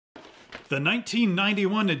The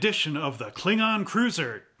 1991 edition of the Klingon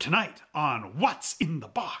Cruiser, tonight on What's in the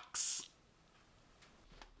Box?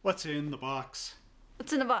 What's in the box?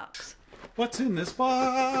 What's in the box? What's in this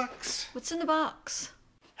box? What's in the box?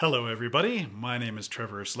 Hello everybody, my name is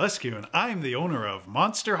Trevor Slescu and I'm the owner of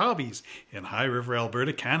Monster Hobbies in High River,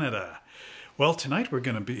 Alberta, Canada. Well, tonight we're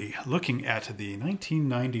going to be looking at the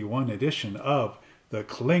 1991 edition of the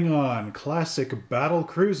Klingon Classic Battle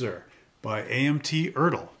Cruiser by AMT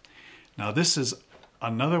Ertl. Now this is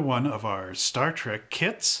another one of our Star Trek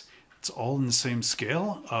kits. It's all in the same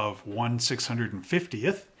scale of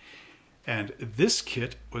 1/650th. And this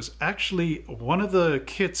kit was actually one of the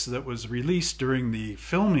kits that was released during the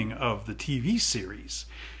filming of the TV series.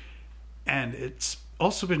 And it's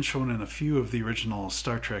also been shown in a few of the original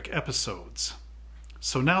Star Trek episodes.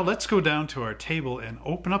 So now let's go down to our table and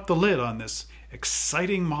open up the lid on this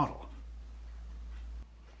exciting model.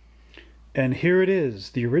 And here it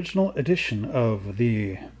is, the original edition of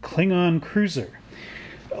the Klingon Cruiser,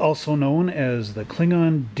 also known as the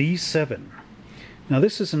Klingon D7. Now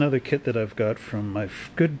this is another kit that I've got from my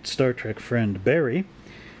good Star Trek friend Barry.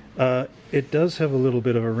 It does have a little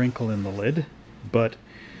bit of a wrinkle in the lid, but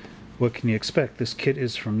what can you expect? This kit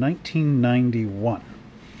is from 1991.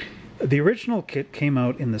 The original kit came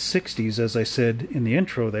out in the 60s, as I said in the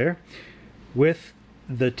intro there, with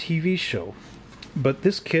the TV show. But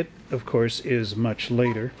this kit, of course, is much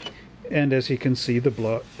later, and as you can see,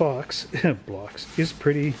 the box is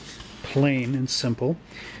pretty plain and simple.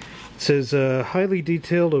 It says, highly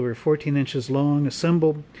detailed, over 14 inches long,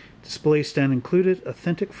 assembled, display stand included,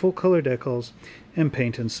 authentic full-color decals, and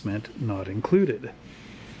paint and cement not included.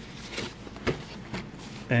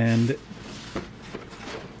 And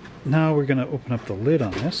now we're going to open up the lid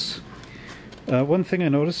on this. One thing I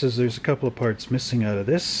noticed is there's a couple of parts missing out of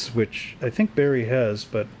this, which I think Barry has,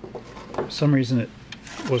 but for some reason it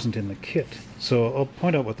wasn't in the kit. So I'll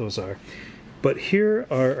point out what those are. But here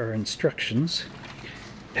are our instructions.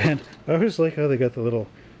 And I always like how they got the little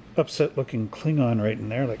upset looking Klingon right in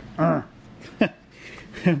there, like,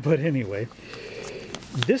 But anyway,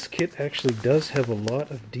 this kit actually does have a lot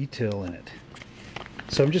of detail in it.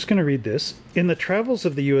 So I'm just going to read this. In the travels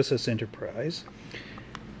of the USS Enterprise,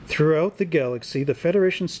 throughout the galaxy, the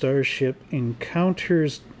Federation starship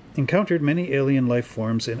encountered many alien life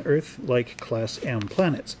forms in Earth-like Class M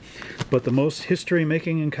planets. But the most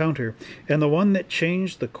history-making encounter, and the one that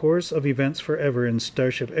changed the course of events forever in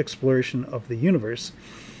starship exploration of the universe,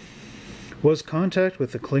 was contact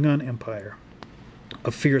with the Klingon Empire. A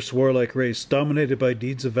fierce warlike race dominated by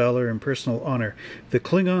deeds of valor and personal honor, the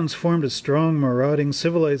Klingons formed a strong marauding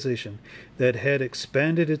civilization that had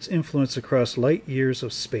expanded its influence across light years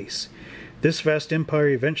of space. This vast empire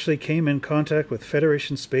eventually came in contact with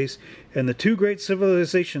Federation space, and the two great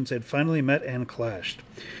civilizations had finally met and clashed.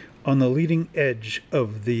 On the leading edge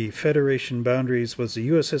of the Federation boundaries was the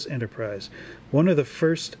USS Enterprise, one of the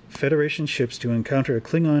first Federation ships to encounter a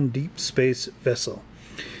Klingon deep space vessel.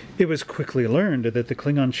 It was quickly learned that the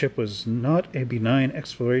Klingon ship was not a benign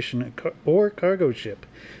exploration or cargo ship,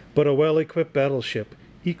 but a well-equipped battleship,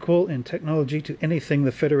 equal in technology to anything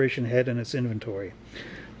the Federation had in its inventory.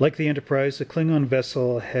 Like the Enterprise, the Klingon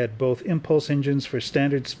vessel had both impulse engines for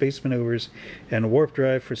standard space maneuvers and warp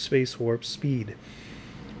drive for space warp speed.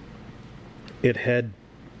 It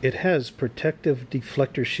has protective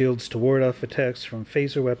deflector shields to ward off attacks from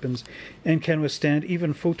phaser weapons and can withstand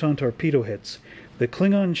even photon torpedo hits. The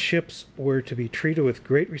Klingon ships were to be treated with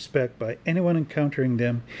great respect by anyone encountering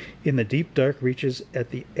them in the deep dark reaches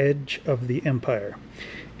at the edge of the Empire.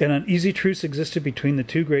 An uneasy truce existed between the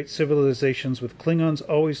two great civilizations, with Klingons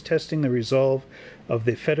always testing the resolve of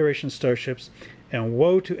the Federation starships, and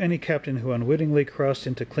woe to any captain who unwittingly crossed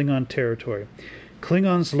into Klingon territory.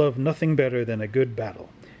 Klingons loved nothing better than a good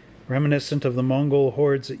battle. Reminiscent of the Mongol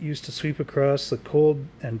hordes that used to sweep across the cold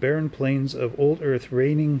and barren plains of old Earth,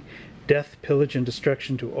 raining death, pillage, and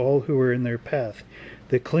destruction to all who were in their path,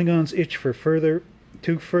 the Klingons itch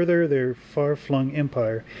to further their far-flung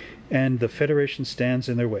empire, and the Federation stands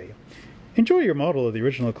in their way. Enjoy your model of the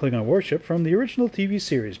original Klingon warship from the original TV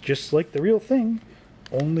series, just like the real thing,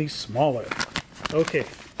 only smaller. Okay,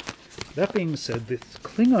 that being said, this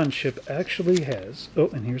Klingon ship actually has... Oh,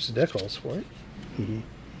 and here's the decals for it.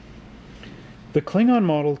 The Klingon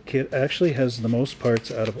model kit actually has the most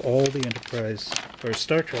parts out of all the Enterprise or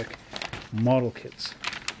Star Trek model kits.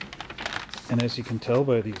 And as you can tell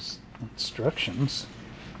by these instructions,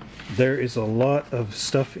 there is a lot of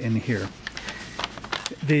stuff in here.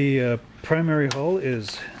 The primary hull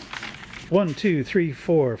is 1, 2, 3,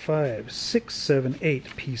 4, 5, 6, 7,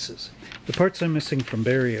 8 pieces. The parts I'm missing from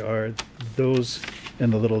Barry are those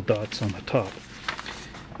and the little dots on the top.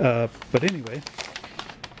 But anyway,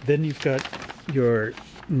 then you've got your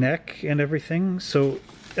neck and everything. So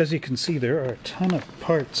as you can see, there are a ton of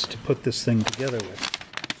parts to put this thing together with.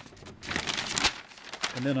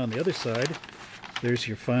 And then on the other side, there's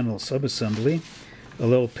your final subassembly. A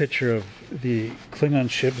little picture of the Klingon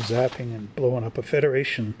ship zapping and blowing up a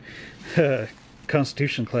Federation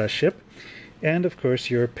Constitution class ship. And of course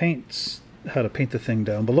your paints, how to paint the thing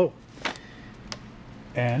down below.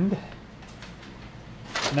 And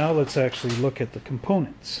now let's actually look at the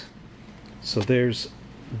components. So there's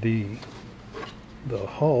the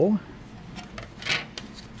hull,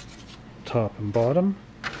 top and bottom.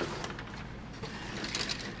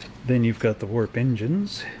 Then you've got the warp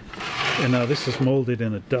engines. And now this is molded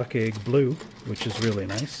in a duck egg blue, which is really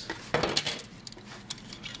nice.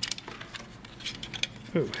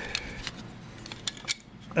 Ooh.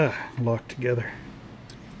 Locked together.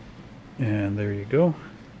 And there you go.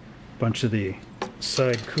 Bunch of the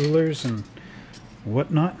side coolers and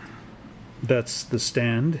whatnot. That's the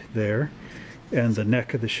stand there. And the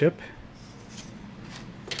neck of the ship.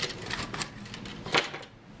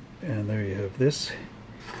 And there you have this.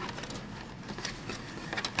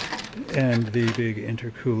 And the big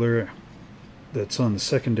intercooler that's on the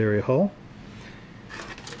secondary hull.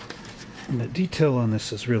 And the detail on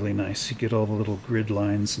this is really nice. You get all the little grid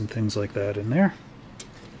lines and things like that in there.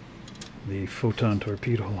 The photon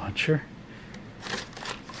torpedo launcher.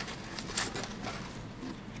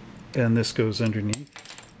 And this goes underneath,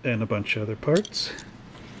 and a bunch of other parts.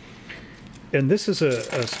 And this is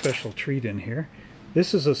a special treat in here.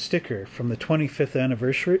 This is a sticker from the 25th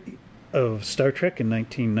anniversary of Star Trek in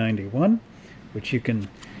 1991, which you can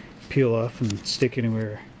peel off and stick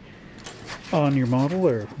anywhere on your model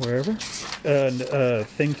or wherever. And a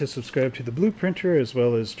thing to subscribe to the Blueprinter, as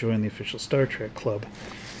well as join the official Star Trek Club.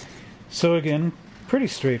 So again, pretty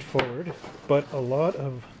straightforward, but a lot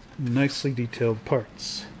of nicely detailed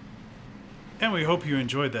parts. And we hope you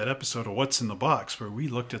enjoyed that episode of What's in the Box, where we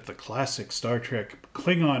looked at the classic Star Trek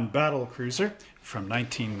Klingon battle cruiser from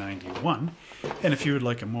 1991. And if you would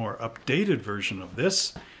like a more updated version of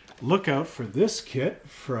this, look out for this kit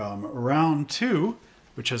from round 2,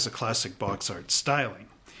 which has a classic box art styling.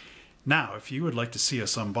 Now, if you would like to see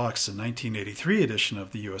us unbox the 1983 edition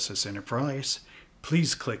of the USS Enterprise,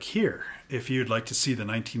 please click here. If you'd like to see the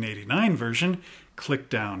 1989 version, click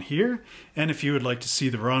down here. And if you would like to see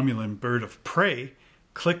the Romulan Bird of Prey,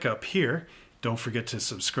 click up here. Don't forget to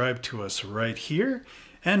subscribe to us right here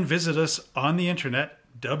and visit us on the internet,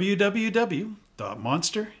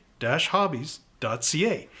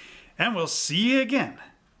 www.monster-hobbies.ca. And we'll see you again